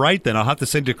we got it right then. I'll have to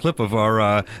send you a clip of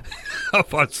our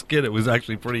of our skit. It was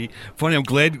actually pretty funny. I'm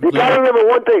glad. You got to remember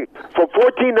one thing: from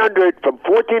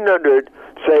 1400,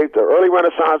 say the early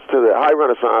Renaissance to the high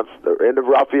Renaissance, the end of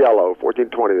Raffaello,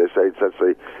 1420. They say since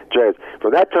the jazz.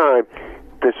 From that time,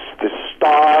 the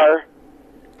star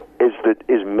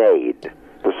is made.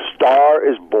 The star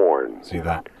is born. See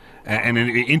that. And an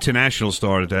international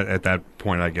star at that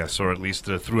point, I guess, or at least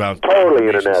throughout totally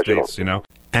the international. States,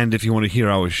 And if you want to hear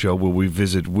our show where we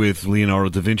visit with Leonardo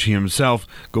da Vinci himself,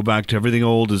 go back to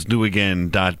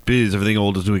everythingoldisnewagain.biz,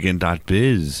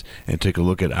 everythingoldisnewagain.biz, and take a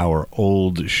look at our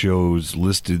old shows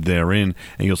listed therein,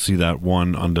 and you'll see that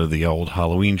one under the old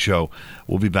Halloween show.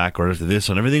 We'll be back right after this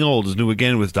on Everything Old is New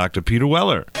Again with Dr. Peter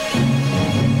Weller.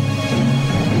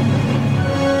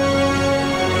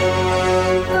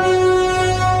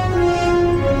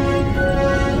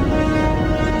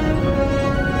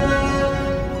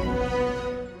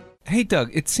 Hey, Doug,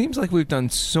 it seems like we've done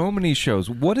so many shows.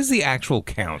 What is the actual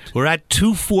count? We're at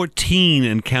 214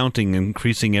 and counting,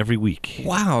 increasing every week.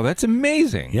 Wow, that's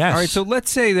amazing. Yes. All right, so let's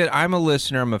say that I'm a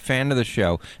listener, I'm a fan of the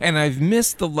show, and I've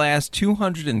missed the last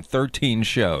 213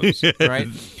 shows, right?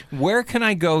 Where can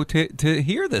I go to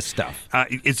hear this stuff?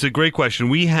 It's a great question.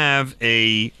 We have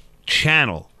a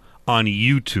channel on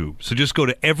YouTube. So just go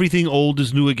to Everything Old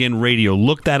is New Again Radio.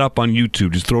 Look that up on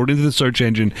YouTube. Just throw it into the search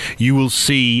engine. You will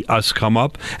see us come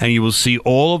up, and you will see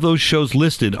all of those shows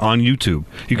listed on YouTube.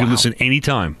 You can listen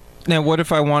anytime. Now, what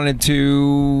if I wanted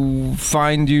to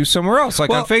find you somewhere else,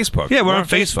 like on Facebook? Yeah, we're on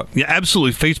Facebook. Yeah,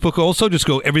 absolutely. Facebook also. Just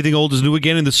go Everything Old is New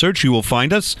Again in the search. You will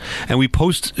find us, and we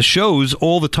post shows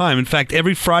all the time. In fact,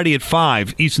 every Friday at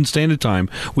 5 Eastern Standard Time,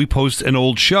 we post an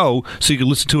old show so you can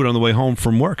listen to it on the way home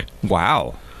from work.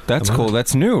 Wow. That's cool.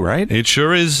 That's new, right? It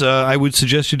sure is. I would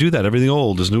suggest you do that. Everything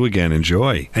Old is New Again.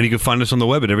 Enjoy. And you can find us on the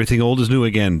web at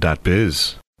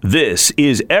everythingoldisnewagain.biz. This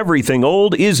is Everything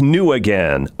Old is New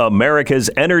Again, America's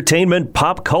entertainment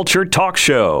pop culture talk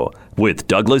show with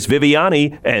Douglas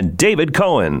Viviani and David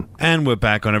Cohen. And we're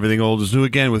back on Everything Old is New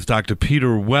Again with Dr.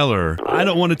 Peter Weller. I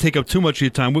don't want to take up too much of your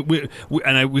time,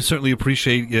 we certainly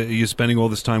appreciate you spending all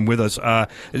this time with us.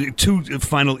 Two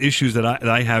final issues that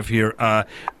I have here.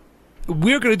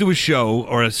 We're going to do a show,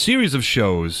 or a series of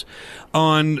shows,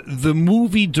 on the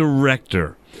movie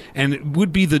director and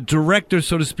would be the director,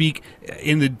 so to speak,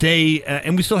 in the day,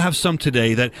 and we still have some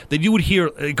today, that you would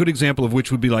hear, a good example of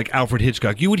which would be like Alfred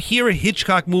Hitchcock. You would hear a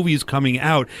Hitchcock movie is coming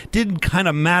out, didn't kind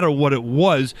of matter what it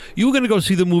was. You were going to go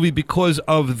see the movie because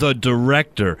of the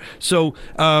director. So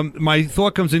my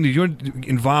thought comes in that you're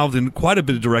involved in quite a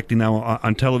bit of directing now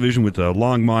on television with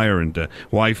Longmire and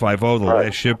Y50, The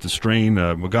Last Ship, The Strain,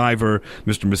 MacGyver,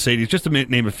 Mr. Mercedes, just to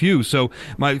name a few. So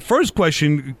my first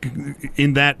question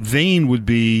in that vein would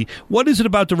be, what is it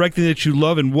about directing that you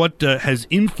love, and what has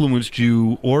influenced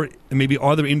you, or maybe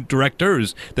are there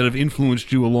directors that have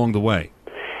influenced you along the way?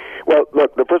 Well,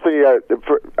 look, the first thing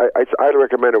I'd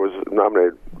recommend, it was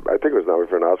nominated, I think it was nominated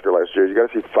for an Oscar last year. You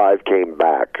got to see Five Came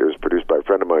Back. It was produced by a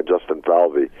friend of mine, Justin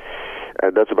Falvey,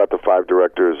 and that's about the five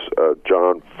directors,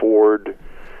 John Ford,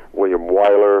 William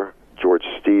Wyler, George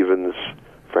Stevens,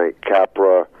 Frank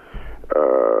Capra,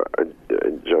 and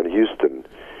John Huston,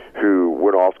 who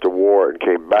went off to war and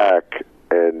came back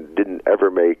and didn't ever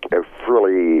make a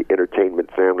frilly entertainment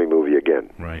family movie again.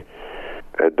 Right.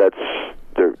 And that's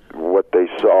what they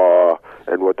saw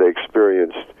and what they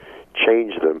experienced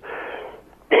changed them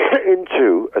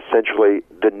into essentially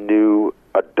the new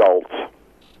adult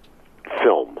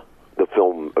film. The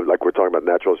film, like we're talking about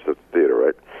naturalistic theater,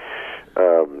 right?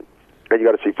 And you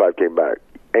got to see Five Came Back.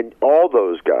 And all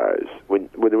those guys, when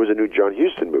there was a new John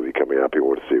Huston movie coming out, people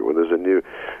would see. When there's a new,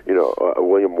 a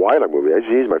William Wyler movie,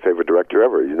 he's my favorite director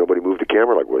ever. Nobody moved the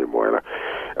camera like William Wyler.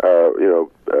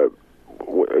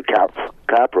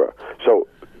 Capra. So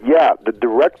yeah, the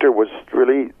director was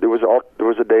really there was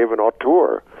a day of an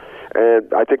auteur,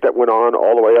 and I think that went on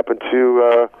all the way up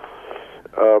into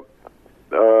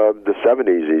the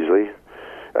 70s easily.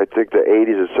 I think the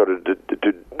 80s has started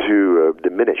to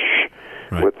diminish.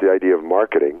 Right. With the idea of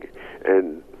marketing,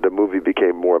 and the movie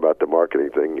became more about the marketing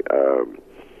thing.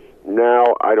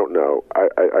 Now, I don't know.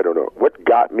 I don't know. What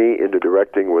got me into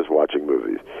directing was watching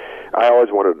movies. I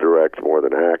always wanted to direct more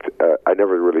than act. I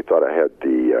never really thought I had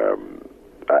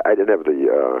I didn't have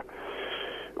the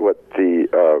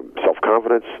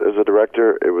self-confidence as a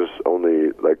director. It was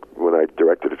only like when I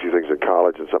directed a few things in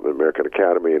college and something at American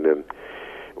Academy, and then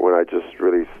when I just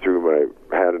really threw my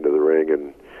hat into the ring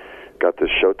and got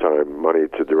this Showtime money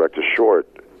to direct a short,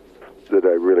 that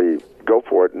I really go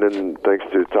for it. And then thanks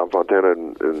to Tom Fontana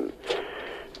and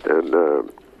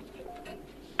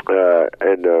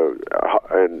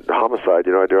Homicide,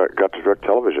 I got to direct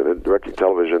television, and directing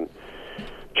television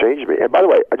changed me. And by the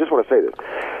way, I just want to say this.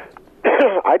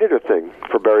 I did a thing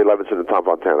for Barry Levinson and Tom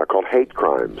Fontana called Hate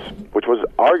Crimes, which was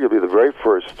arguably the very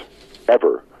first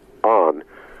ever on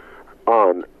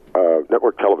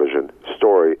network television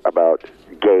story about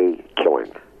gay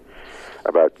killing,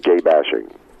 about gay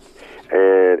bashing.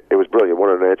 And it was brilliant. Won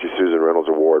a Nancy Susan Reynolds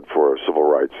Award for Civil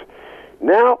Rights.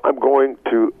 Now I'm going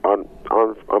to, on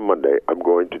Monday, I'm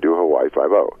going to do Hawaii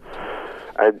Five-0.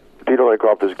 And Peter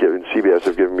Lenkroff CBS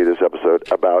have given me this episode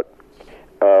about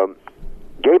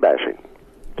gay bashing,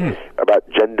 about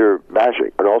gender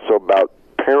bashing, and also about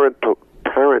parent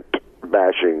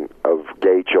bashing of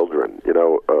gay children,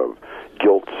 of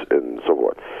guilt and so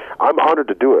forth. I'm honored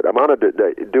to do it. I'm honored to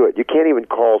do it. You can't even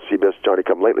call CBS Johnny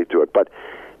Come Lately to it, but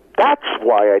that's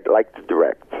why I'd like to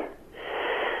direct.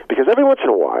 Because every once in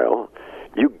a while,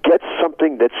 you get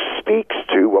something that speaks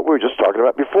to what we were just talking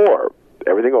about before.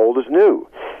 Everything old is new.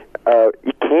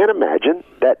 You can't imagine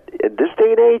that in this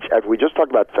day and age, after we just talked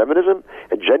about feminism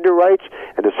and gender rights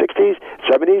in the 60s,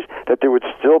 70s, that there would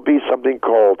still be something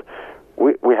called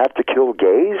we have to kill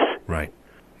gays? Right.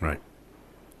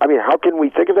 I mean, how can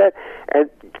we think of that? And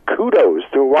kudos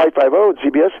to Y50 and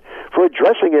CBS for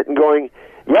addressing it and going,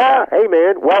 yeah, hey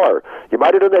man, Weller, you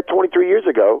might have done that 23 years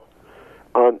ago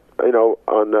on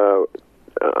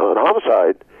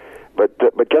Homicide, but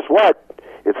guess what?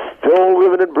 It's still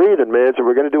living and breathing, man. So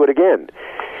we're going to do it again.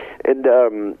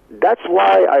 And that's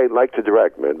why I like to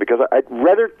direct, man, because I'd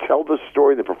rather tell the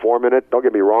story than perform in it. Don't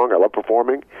get me wrong, I love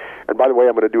performing. And by the way,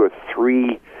 I'm going to do a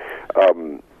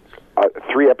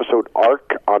three-episode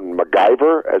arc on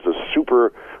MacGyver as a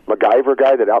super MacGyver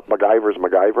guy that out-MacGyvers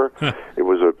MacGyver. It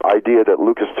was an idea that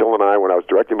Lucas Till and I, when I was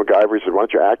directing MacGyver, he said, why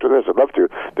don't you act with this? I'd love to.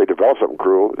 They developed something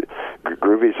groovy.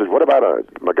 He said, what about a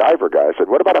MacGyver guy? I said,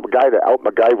 what about a guy that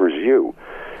out-MacGyvers you?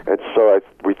 And so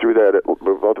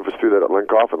both of us threw that at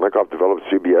Lenkroff, and Lenkroff developed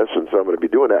CBS, and so I'm going to be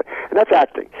doing that. And that's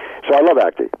acting. So I love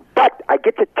acting. But I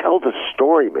get to tell the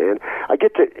story, man. I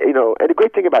get to, and the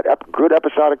great thing about good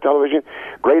episodic television,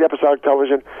 great episodic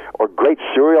television, or great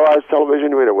serialized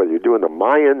television, whether you're doing the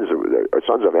Mayans or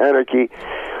Sons of Anarchy,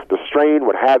 The Strain,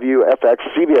 what have you, FX,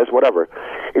 CBS, whatever,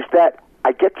 is that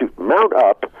I get to mount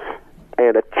up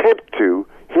and attempt to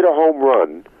hit a home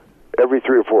run every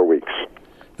 3 or 4 weeks.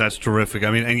 That's terrific.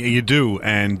 I mean, and you do,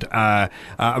 and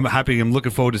I'm happy. I'm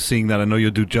looking forward to seeing that. I know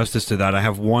you'll do justice to that. I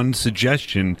have one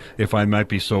suggestion, if I might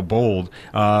be so bold.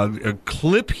 A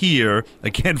clip here,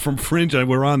 again from Fringe, and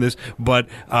we're on this, but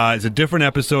it's a different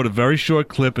episode, a very short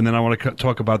clip, and then I want to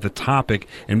talk about the topic.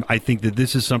 And I think that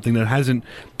this is something that hasn't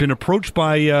been approached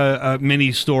by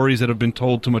many stories that have been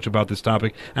told too much about this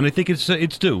topic, and I think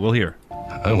it's due. We'll hear.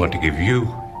 I want to give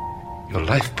you your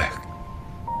life back.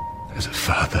 As a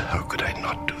father, how could I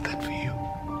not do that for you?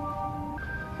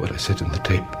 What I said in the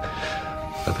tape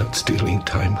about stealing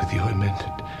time with you, I meant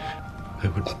it. I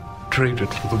would trade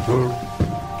it for the world.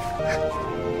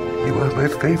 You are my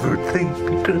favorite thing,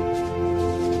 Peter.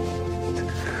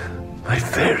 My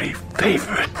very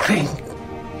favorite thing.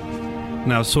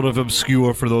 Now, sort of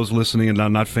obscure for those listening and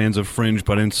not fans of Fringe,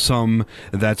 but in some,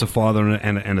 that's a father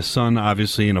and a son,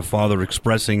 obviously, and a father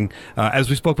expressing, as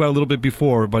we spoke about a little bit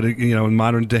before, but in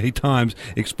modern day times,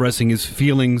 expressing his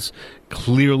feelings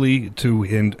clearly to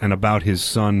him and about his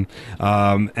son.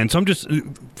 And so I'm just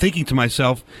thinking to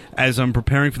myself, as I'm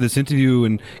preparing for this interview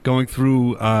and going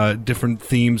through different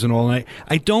themes and all that,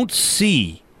 I don't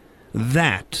see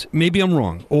that, maybe I'm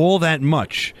wrong, all that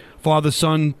much father,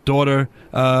 son, daughter,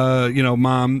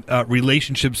 mom,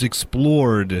 relationships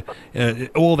explored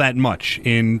all that much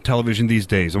in television these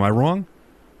days. Am I wrong?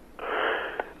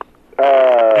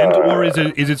 Or is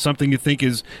it something you think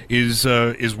is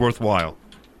worthwhile,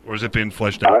 or has it been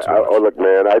fleshed out? Look,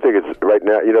 man, I think it's right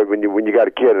now. When you got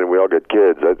a kid, and we all get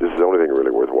kids, this is the only thing really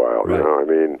worthwhile. Right. I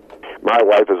mean, my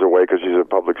wife is away because she's a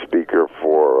public speaker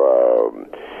for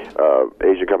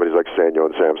Asian companies like Sanyo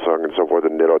and Samsung and so forth,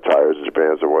 and Nitto Tires in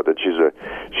Japan and so forth. And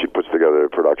she puts together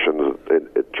productions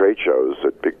at trade shows,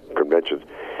 at big conventions,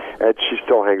 and she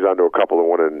still hangs on to a couple, of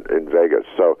one in Vegas.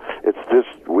 So it's this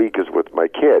week is with my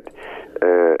kid,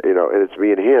 and it's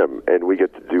me and him, and we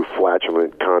get to do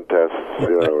flatulent contests,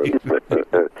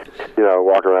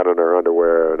 walk around in our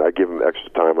underwear, and I give him extra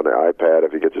time on the iPad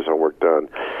if he gets his homework done.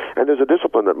 And there's a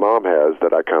discipline that mom has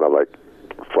that I kind of like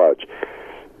fudge.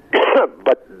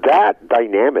 But that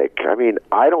dynamic, I mean,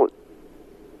 I don't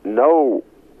know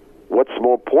what's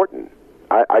more important.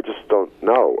 I just don't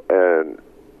know. And,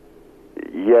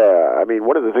 yeah, I mean,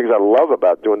 one of the things I love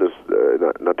about doing this,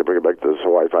 not to bring it back to this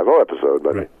Hawaii Five-0 episode,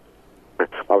 but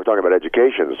while we're talking about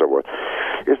education and so forth,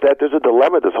 is that there's a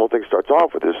dilemma. This whole thing starts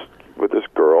off with this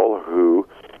girl who,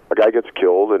 a guy gets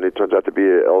killed, and it turns out to be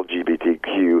an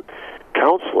LGBTQ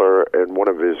counselor, and one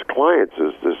of his clients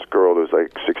is this girl who's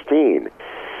like 16.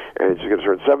 And she's going to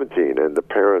turn 17, and the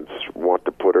parents want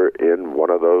to put her in one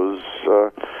of those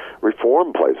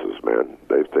reform places, man.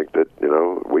 They think that,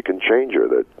 we can change her,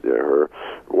 that her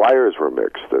wires were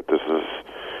mixed, that this is,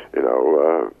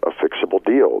 a fixable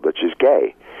deal, that she's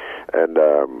gay. And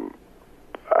I'm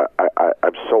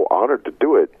so honored to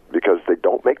do it because they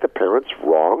don't make the parents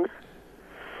wrong.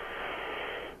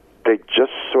 They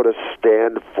just sort of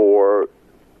stand for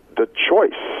the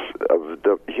choice of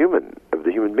the human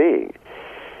being.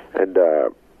 And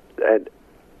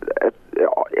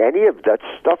any of that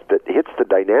stuff that hits the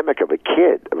dynamic of a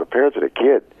kid, of a parent and a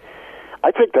kid,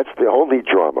 I think that's the only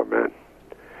drama, man.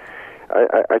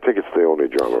 I think it's the only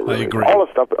drama. Really. I agree. All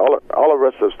the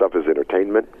rest of the stuff is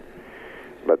entertainment.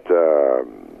 But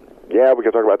we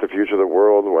can talk about the future of the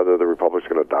world and whether the Republic's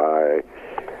going to die.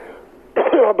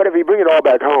 But if you bring it all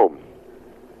back home,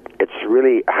 it's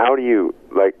really, how do you,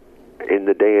 in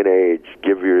the day and age,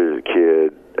 give your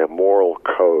kid a moral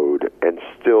code and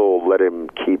still let him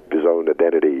keep his own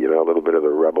identity, a little bit of the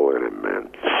rebel in him, man.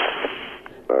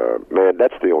 Man,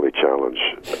 that's the only challenge.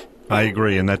 I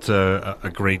agree, and that's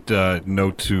a great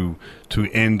note to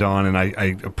end on, and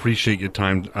I appreciate your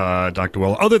time, Dr.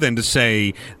 Weller, other than to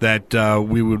say that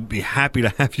we would be happy to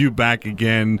have you back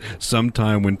again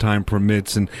sometime when time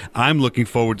permits, and I'm looking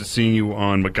forward to seeing you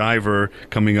on MacGyver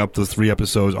coming up, those 3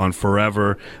 episodes on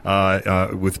Forever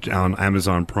on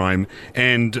Amazon Prime,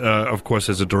 and of course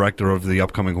as a director of the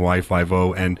upcoming Hawaii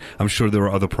Five-0, and I'm sure there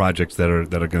are other projects that are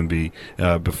going to be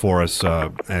before us,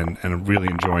 and I'm really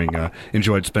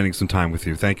enjoyed spending some time with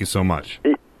you. Thank you so much.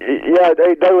 Yeah,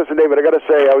 hey, Douglas and David, I got to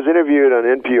say, I was interviewed on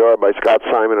NPR by Scott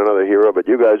Simon, another hero, but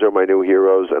you guys are my new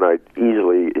heroes, and I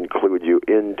easily include you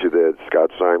into the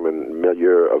Scott Simon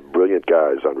milieu of brilliant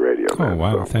guys on radio. Oh,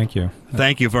 wow, so. Thank you.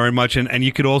 Thank you very much, and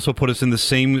you could also put us in the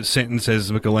same sentence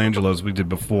as Michelangelo as we did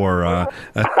before.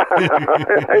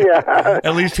 Yeah,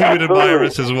 at least he would admire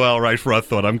us as well, right, for our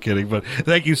thought. I'm kidding, but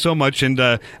thank you so much, and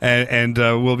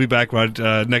we'll be back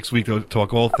next week to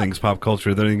talk all things pop culture.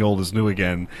 Anything old is new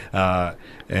again.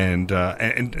 And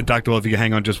Dr. Well, if you can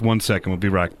hang on just 1 second, we'll be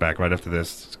back right after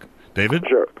this. David?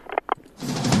 Sure.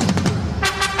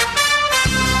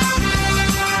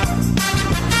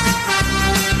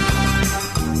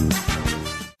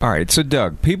 All right, so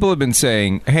Doug, people have been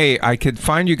saying, hey, I could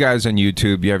find you guys on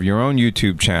YouTube. You have your own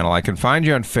YouTube channel. I can find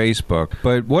you on Facebook.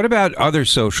 But what about other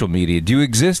social media? Do you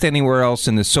exist anywhere else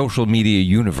in the social media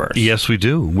universe? Yes, we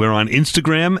do. We're on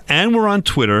Instagram and we're on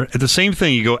Twitter. At the same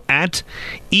thing, you go at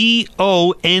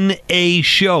EONA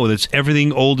Show. That's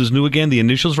Everything Old is New Again. The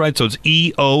initials, right? So it's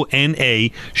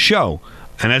EONA Show.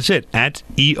 And that's it, at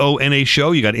EONA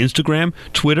Show. You got Instagram,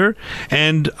 Twitter,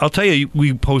 and I'll tell you,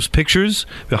 we post pictures,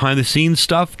 behind-the-scenes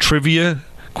stuff, trivia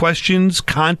questions,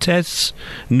 contests,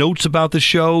 notes about the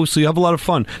show, so you have a lot of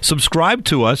fun. Subscribe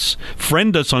to us,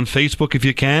 friend us on Facebook if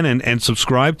you can, and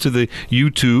subscribe to the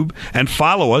YouTube, and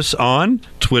follow us on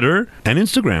Twitter and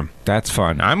Instagram. That's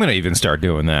fun. I'm going to even start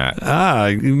doing that.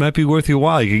 It might be worth your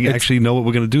while. You can actually know what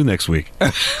we're going to do next week.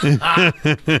 Good.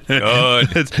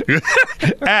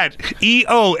 At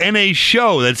EONA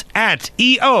Show. That's at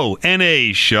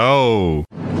EONA Show.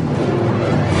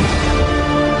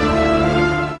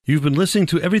 You've been listening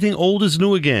to Everything Old is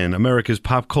New Again, America's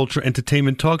pop culture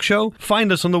entertainment talk show. Find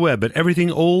us on the web at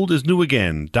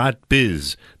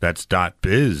everythingoldisnewagain.biz. That's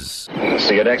 .biz.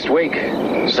 See you next week.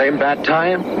 Same bat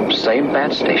time, same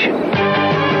bat station.